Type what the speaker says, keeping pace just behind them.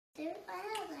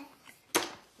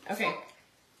Okay.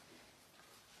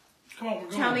 Come on, we're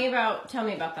going. Tell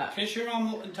me about that. Kiss your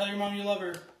mom and tell your mom you love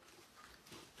her.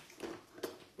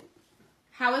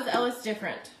 How is Ellis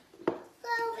different?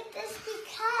 Well, it's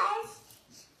because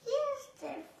he's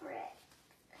different.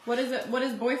 What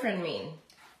does boyfriend mean?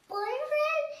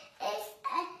 Boyfriend is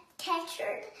attached.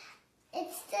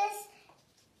 It's just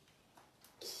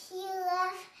he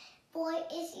loves boy.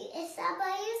 If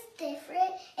somebody is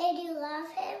different and you love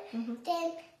him,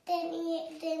 then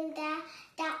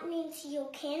that means you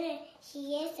can.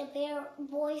 He is a better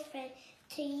boyfriend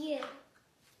to you.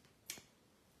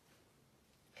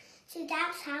 So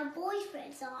that's how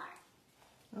boyfriends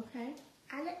are. Okay.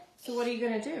 So what are you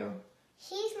gonna do?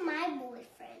 He's my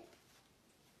boyfriend,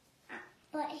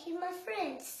 but he's my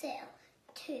friend still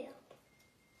too.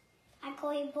 I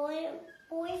call him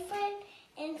boyfriend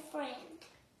and friend.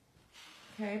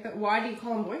 Okay, but why do you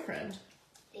call him boyfriend?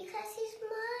 Because he's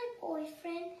my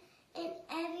boyfriend, and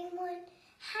everyone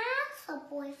has a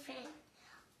boyfriend.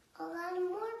 A lot of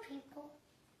more people.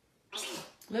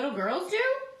 Little girls do?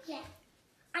 Yeah.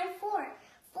 I'm 4.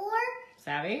 4.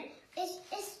 Savvy?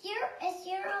 If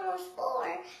you're almost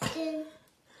 4, then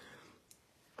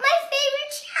my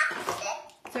favorite chapstick.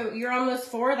 So you're almost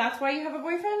 4, that's why you have a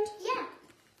boyfriend? Yeah.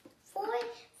 4.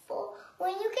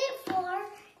 When you get 4,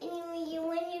 and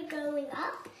when you're growing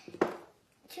up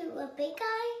to a big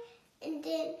guy, and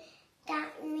then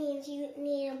that means you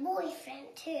need a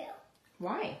boyfriend too.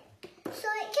 Why? So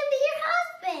it can be your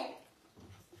husband.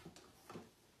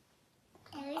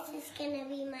 Ellis is gonna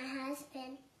be my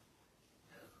husband.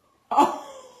 Oh.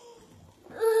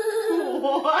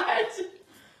 What?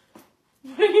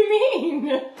 What do you mean?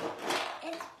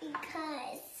 It's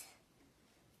because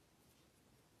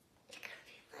it's gonna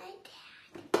be my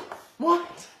dad.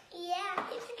 What? Yeah,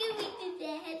 it's gonna be the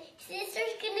dad.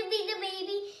 Sister's gonna be the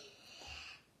baby.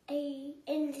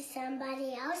 And somebody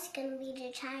else is gonna be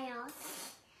the child.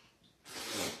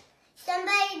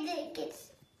 Somebody that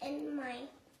gets in my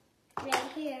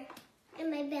right here, in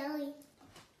my belly.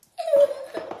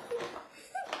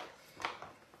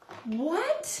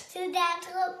 What? So that's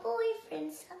what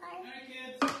boyfriends are. Hi,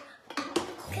 kids.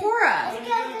 Cora.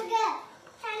 Because